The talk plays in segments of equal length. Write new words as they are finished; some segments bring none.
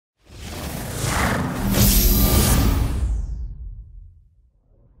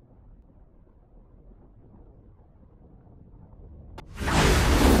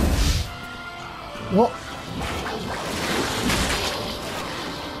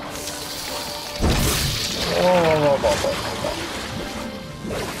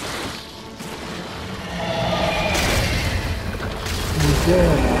げえ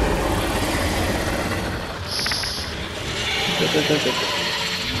な。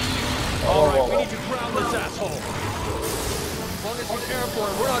Alright, we need to ground this asshole. As long as he's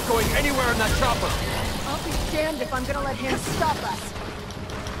airborne, we're not going anywhere in that chopper. I'll be damned if I'm gonna let him stop us.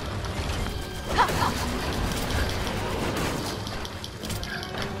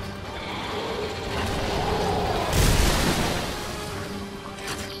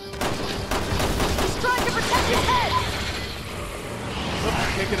 He's trying to protect his head!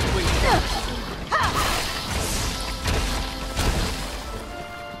 Take it a please.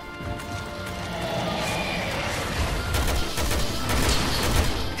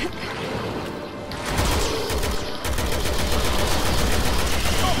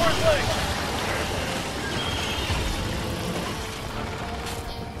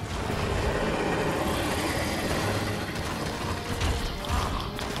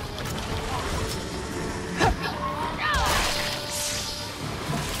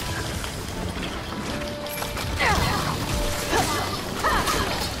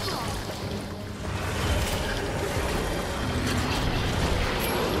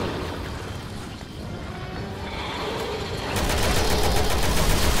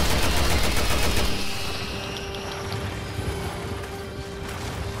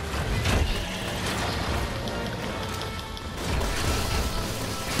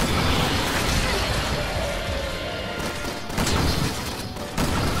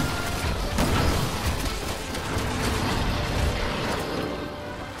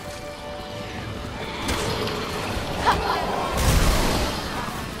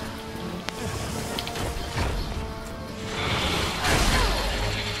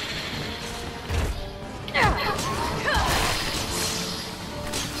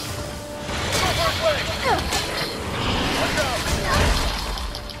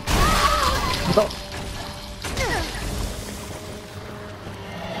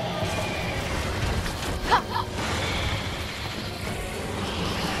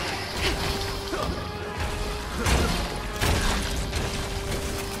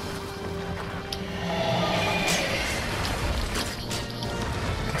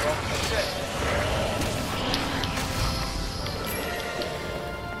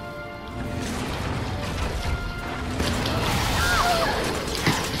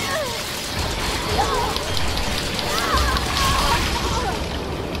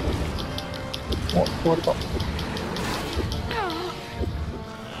壊れた。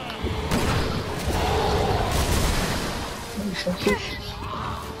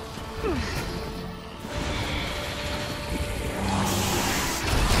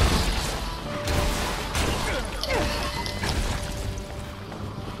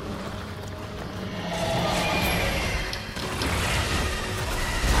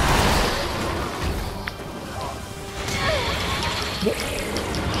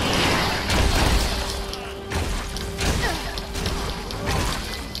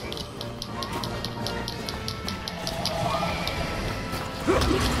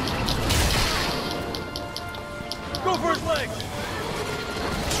Go for his legs!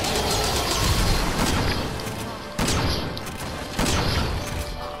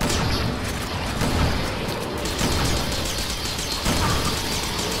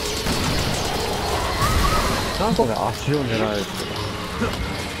なんかね、足を狙える。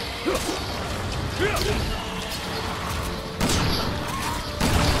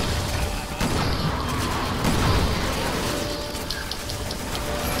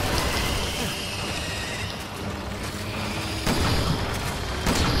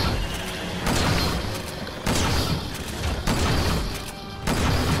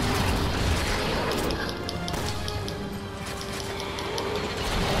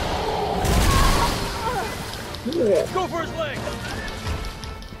Go for his leg!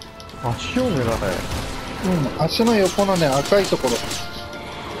 足を狙え。うん、足の横のね、赤いところ。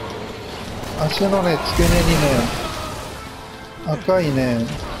足のね、付け根にね、赤いね、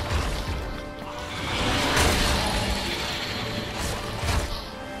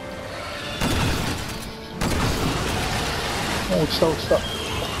落ちた落ちた。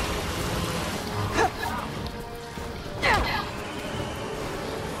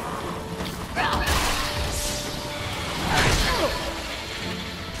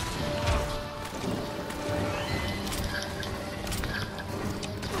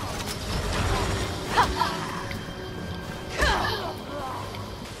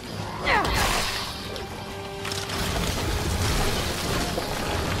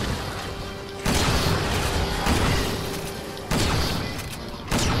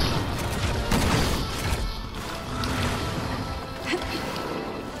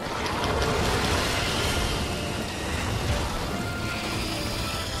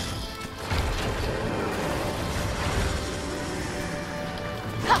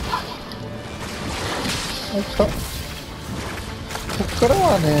あ、来た。こっから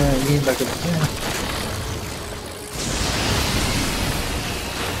はね、いいんだけどね。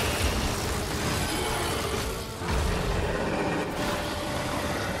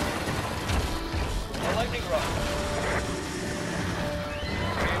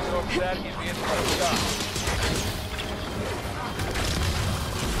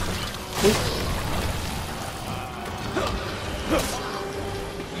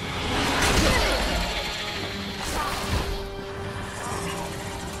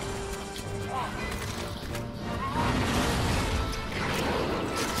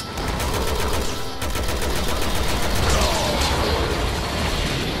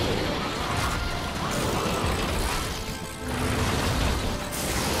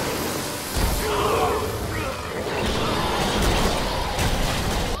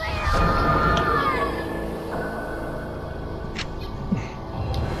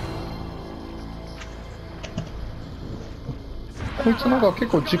こいつなんか結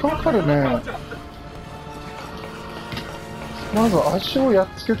構時間かかるね。まず足をやっ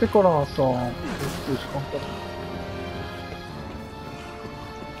つけてからさ、結構時間かかる。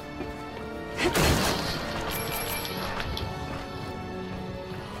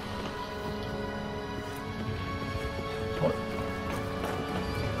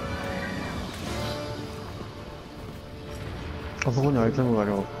あそこにアイテムがあり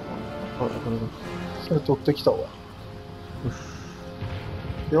ます。あ、それ取ってきたわ。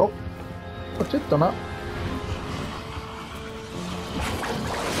よっ、ポチッとな。わわ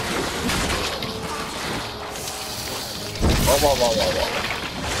わわわ。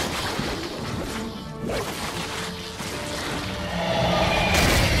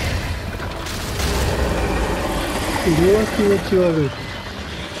これは気持ち悪い。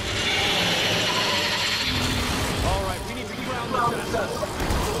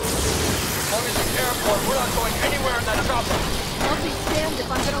I'll be damned if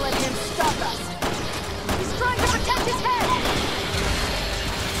I'm gonna let him stop us. He's trying to protect his head!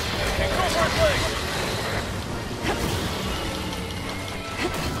 Go for his leg!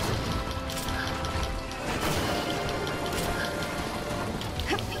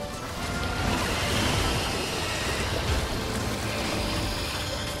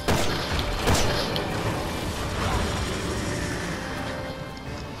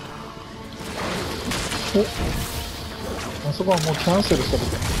お、あそこはもうキャンセルされた。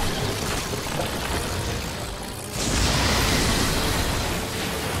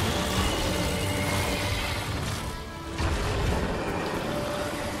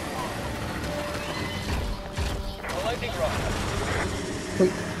はい、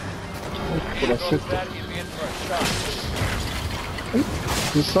これセット。はい、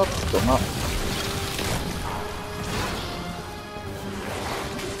ぐさっとな。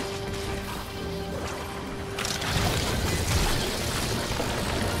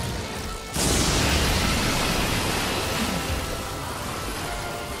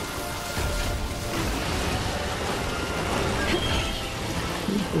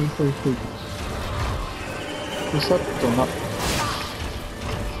ほいほい。ぐさっとな。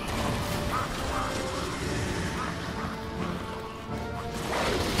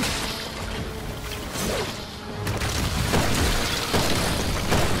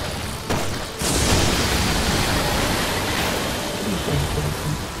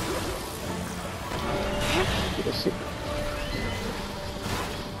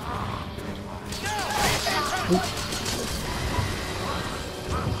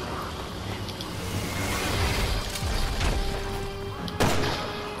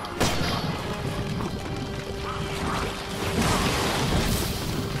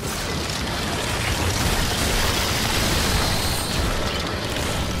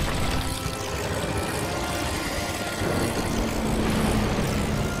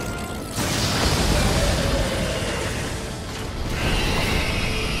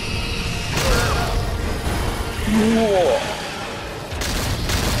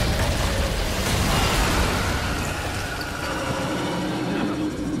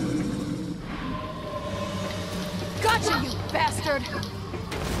Gotcha, you bastard!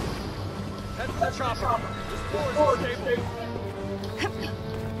 Head to the chopper. This floor is unstable.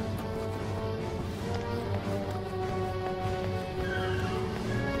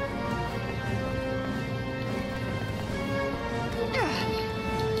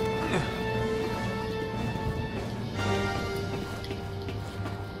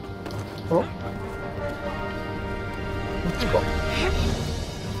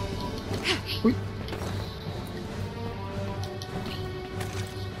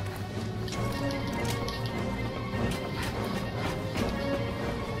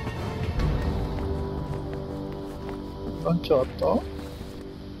 ランチャーあった？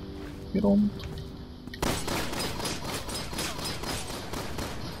ピロンと。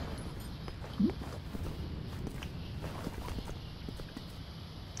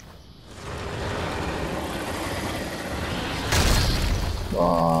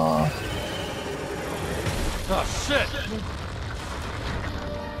わあ。Oh shit!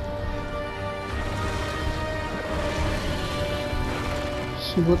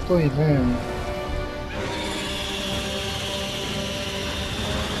 しぶといね。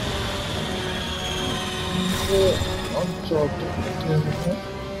で、ランチャーとってるね。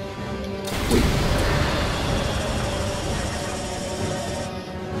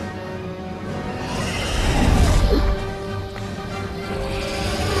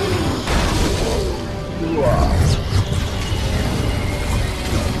うわ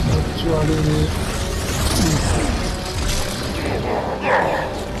気持ち悪い。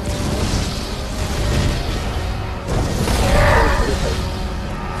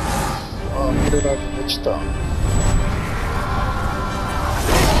これが落ちた。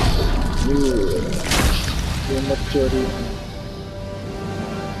気持ち悪い。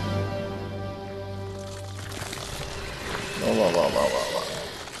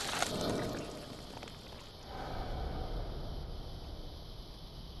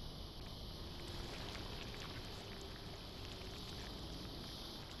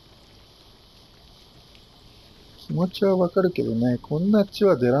気持ちはわかるけどね、こんな血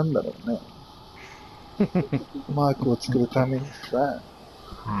は出らんだろうね。マークを作るためにさ。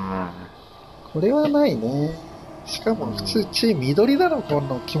これはないね。しかも普通血緑だろ、こん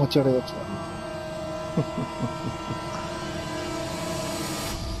な気持ち悪いやつは。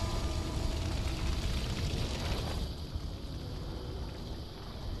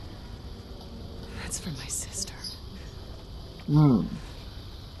That's for my sister. うん。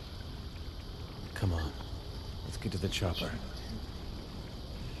Come on, let's get to the chopper.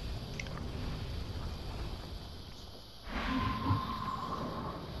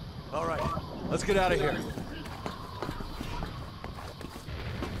 All right, let's get out of here.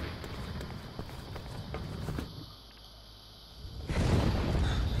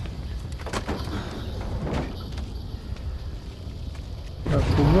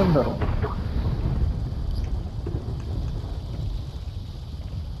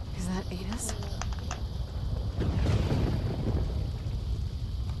 Is that Ada's?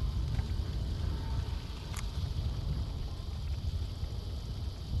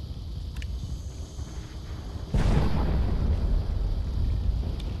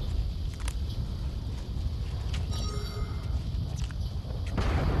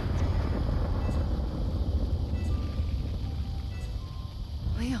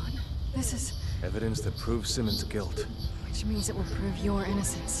 Leon, this is... Evidence that proves Simmons' guilt. Which means it will prove your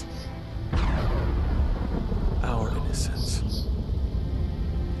innocence. Our innocence.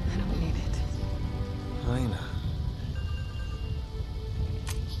 I don't need it. Helena.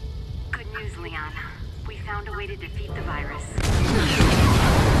 Good news, Leon. We found a way to defeat the virus.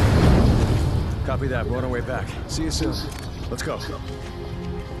 Copy that. We're on our way back. See you soon. Let's go.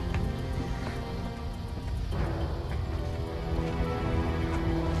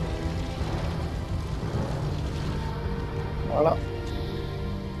 あら。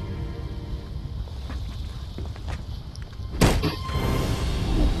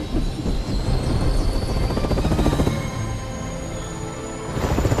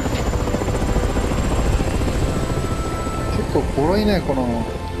結構ボロいね、この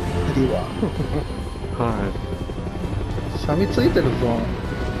ヘリは。はしゃみついてるぞ。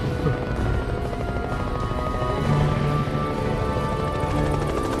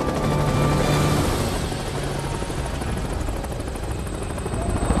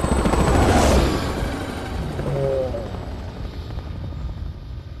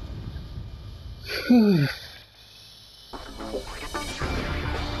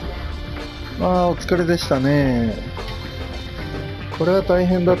ああ、お疲れでしたね。これは大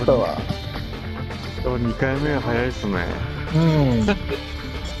変だったわ。い。2回目は早いっすね。う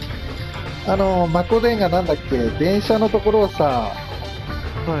ん。マコデンがなんだっけ、電車のところをさ、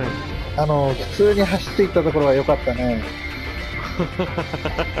は普通に走っていったところが良かったね。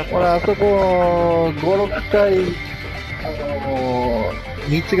俺、あそこ、5、6回、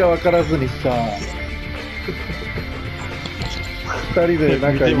道が分からずにさ、2人で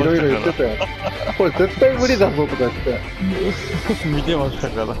なんかいろいろ言ってたよ。これ絶対無理だぞとか言って。い。見てました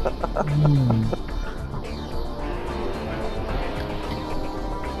から。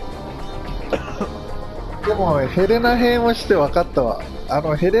でもヘレナ編をして分かったわ。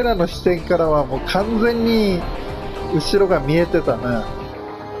ヘレナの視点からはもう完全に後ろが見えてたね。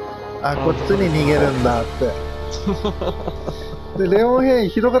あ、こっちに逃げるんだって。で、レオン兵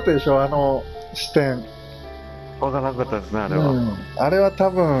ひどかったでしょ、あの視点。わからなかったですね、あれは。あれは多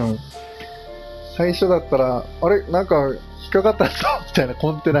分、最初だったら、あれなんか引っかかったぞみたいな、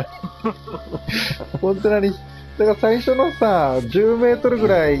コンテナに。コンテナに、だから最初のさ、10メートルぐ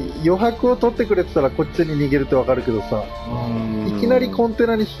らい余白を取ってくれてたらこっちに逃げるってわかるけどさ、いきなりコンテ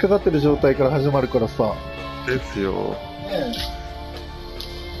ナに引っかかってる状態から始まるからさ。ですよ。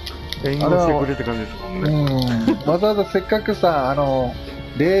援護してくれって感じですもんね。わざわざせっかくさ、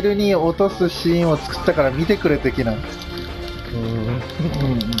レールに落とすシーンを作ったから見てくれ的な。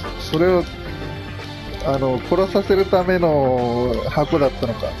それを、殺させるための箱だった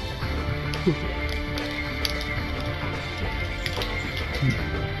のか。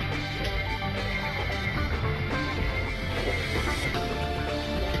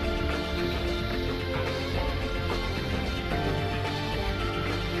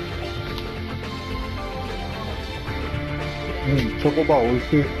チョコバー美味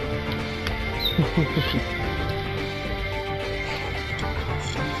しい。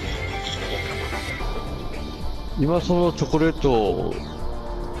今そのチョコレート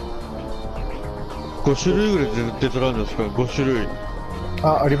5種類ぐらい出てるんですか。5種類。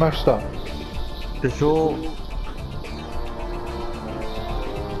ありました。でしょ。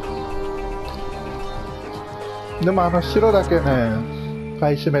でも白だけね、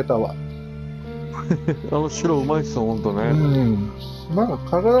買い占めたわ。白うまいっすよ、ほんとね。なんか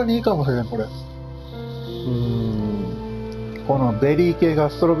体にいいかもしれない、これ。このベリー系が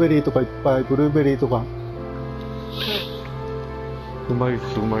ストロベリーとかいっぱい、ブルーベリーとか。うまいっ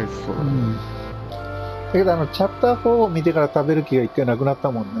す、うまいっす。だけどチャプター4を見てから食べる気が一回なくなっ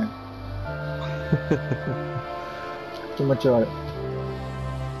たもんね。気持ち悪い。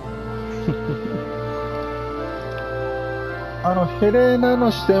ヘレナの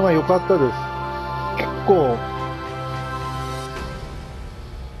視点は良かったです。結構。良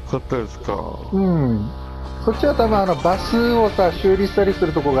かったですか。そっちは多分バスをさ、修理したりす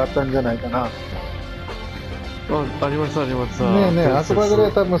るとこがあったんじゃないかな。ありました、ありました。ねえ、あそこぐら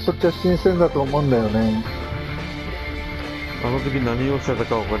い多分そっちは新鮮だと思うんだよね。あの時何をしてた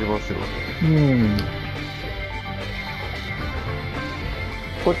かわかりますよ。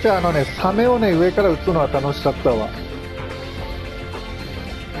こっちはサメをね、上から撃つのは楽しかったわ。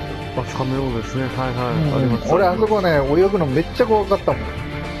サメをですね、あります。俺あそこね、泳ぐのめっちゃ怖かったもん。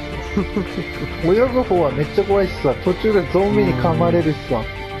泳ぐ方はめっちゃ怖いしさ、途中でゾンビに噛まれるしさ。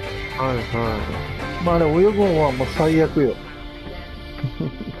まあ泳ぐ方はもう最悪よ。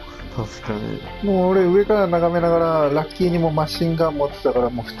確かに。もう俺上から眺めながら、ラッキーにもマシンガン持ってたから、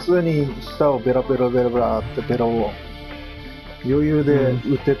もう普通に下をベラベラベラベラってベロを余裕で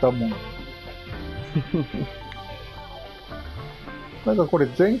撃てたもん。なんかこれ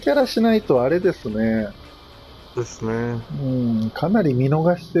全キャラしないとあれですね。ですね。かなり見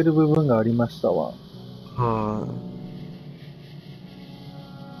逃してる部分がありましたわ。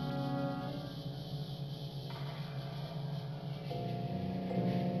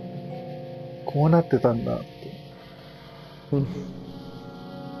こうなってたんだって。っ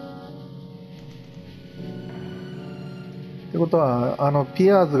てことは、ピ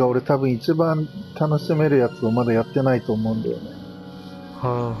アーズが俺多分一番楽しめるやつをまだやってないと思うんだよね。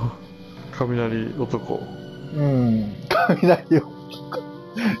雷男。雷男。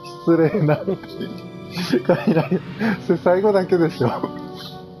失礼な。雷。それ最後だけでしょ。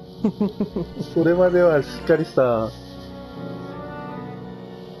それまではしっかりした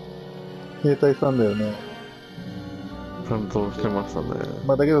兵隊さんだよね。ちゃんとしてましたね。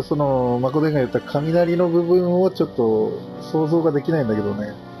まあだけどマコデンが言った雷の部分をちょっと想像ができないんだけど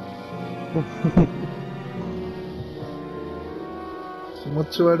ね。気持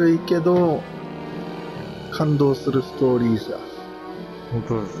ち悪いけど感動するストーリーさ。本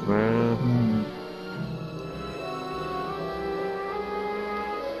当ですね。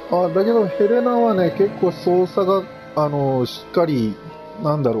だけどヘレナはね、結構操作がしっかり、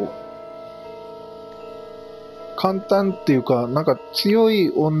なんだろう、簡単っていうか、なんか強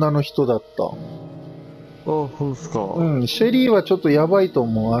い女の人だった。そうですか。シェリーはちょっとやばいと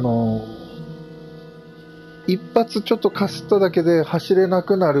思う。一発ちょっとかすっただけで走れな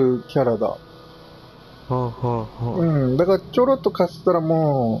くなるキャラだ。だからちょろっとかすったら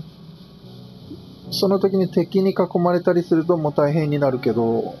もう、その時に敵に囲まれたりするともう大変になるけ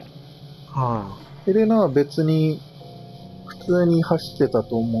ど、ヘレナは別に普通に走ってた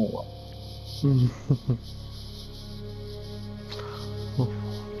と思うわ。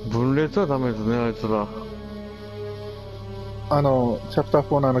分裂はダメですね、あいつら。チャプター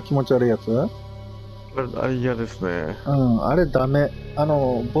4の気持ち悪いやつ？あれ嫌ですね。あれダメ。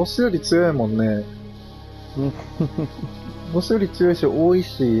ボスより強いもんね。ボスより強いし多い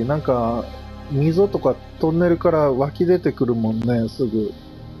し、なんか溝とかトンネルから湧き出てくるもんね、すぐ。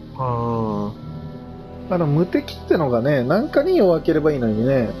あ無敵ってのがね、なんかに弱ければいいのに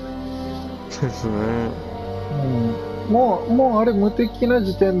ね。あ、ですね。もうあれ無敵な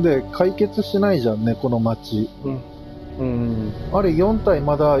時点で解決しないじゃんね、この街。あれ4体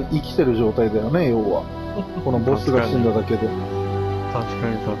まだ生きてる状態だよね、要は。このボスが死んだだけで。確か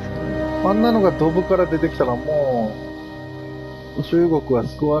に確かに。あんなのがドブから出てきたらもう、中国は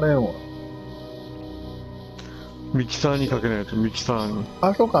救われんわ。ミキサーにかけないと、ミキサーに。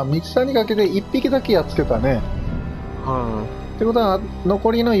あ、そうか、ミキサーにかけて1匹だけやっつけたね。ってことは、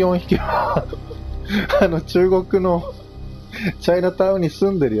残りの4匹は、中国のチャイナタウンに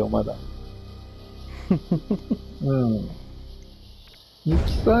住んでるよ、まだ。ミ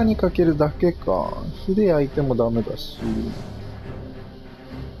キサーにかけるだけか。火で焼いてもダメだし。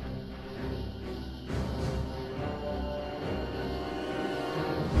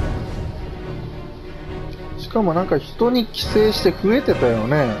しかもなんか人に寄生して増えてたよ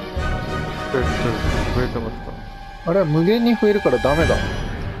ね。増えてました。あれは無限に増えるからダメだ。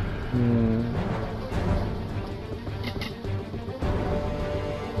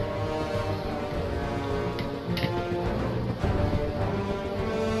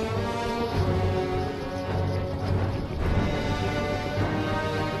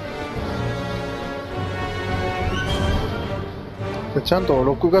ちゃんと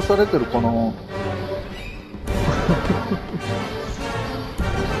録画されてるこの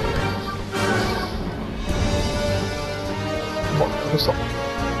どうした。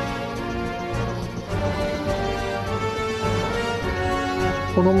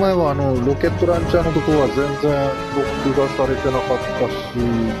この前はロケットランチャーのところは全然録画されてなかったし、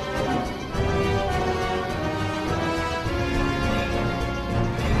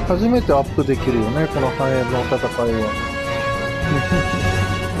初めてアップできるよね、この半円の戦いは。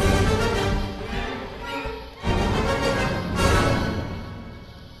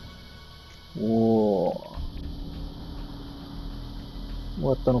おお、終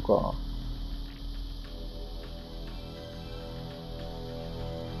わったのか。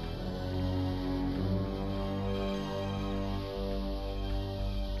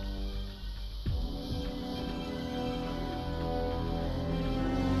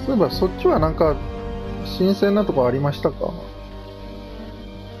そういえばそっちはなんか新鮮なとこありましたか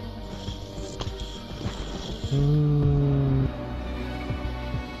？2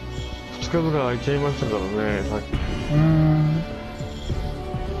日ぐらい空いちゃいましたからね、さっき。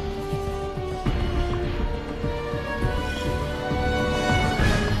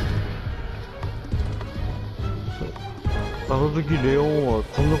あの時レオンは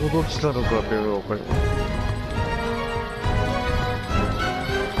こんなことしたのかっていうのが分かります。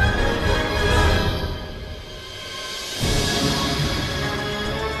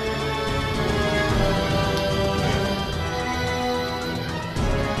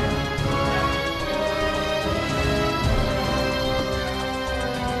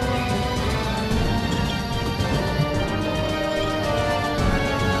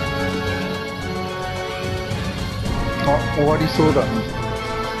終わりそうだね。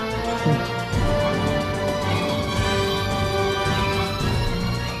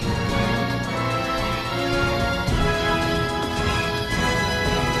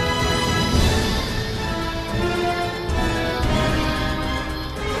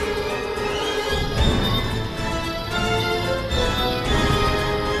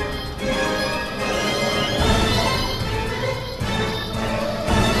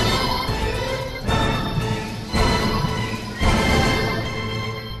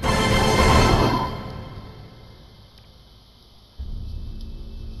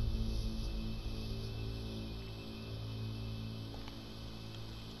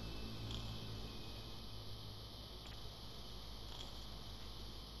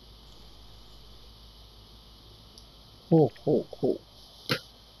ほうほうほう。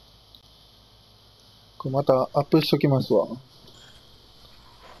これまたアップしときますわ。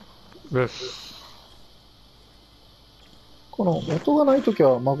です。この音がないとき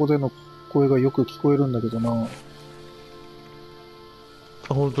は孫での声がよく聞こえるんだけどな。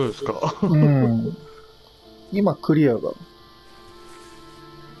あ、本当ですか。今クリアが。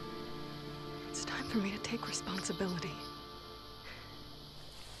It's time for me to take responsibility.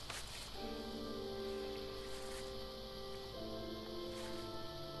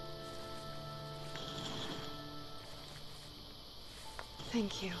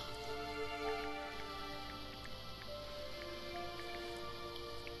 Thank you.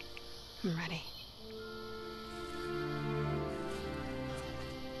 I'm ready.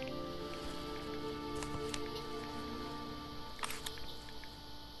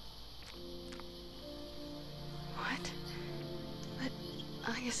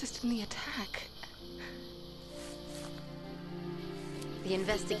 assisted in the attack. The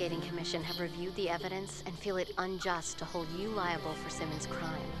investigating commission have reviewed the evidence and feel it unjust to hold you liable for Simmons'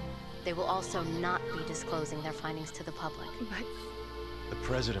 crime. They will also not be disclosing their findings to the public. But The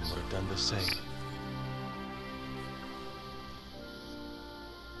president would have done the same.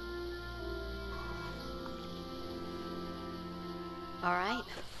 All right.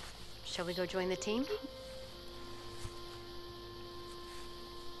 Shall we go join the team?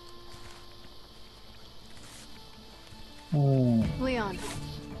 Leon,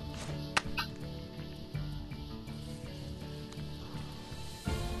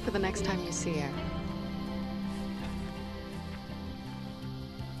 for the next time you see her,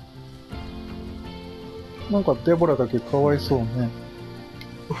 なんかデボラだけかわいそうね。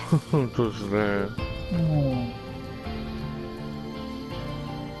そうですね。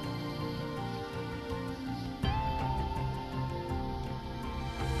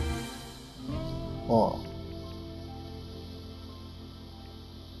ああ。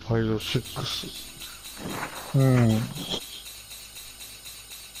ファイル6。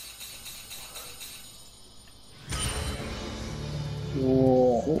お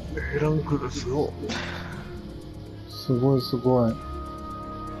お。A ランクですよ。すごいすごい。あ、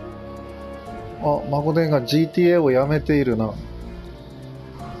マコデンが GTA をやめているな。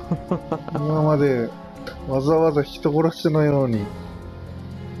今までわざわざ人殺しのように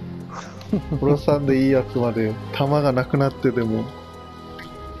殺さんでいいやつまで弾がなくなってでも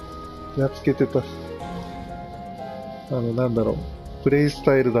やっつけてた。なんだろう、プレイス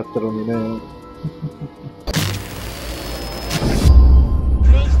タイルだったのにね。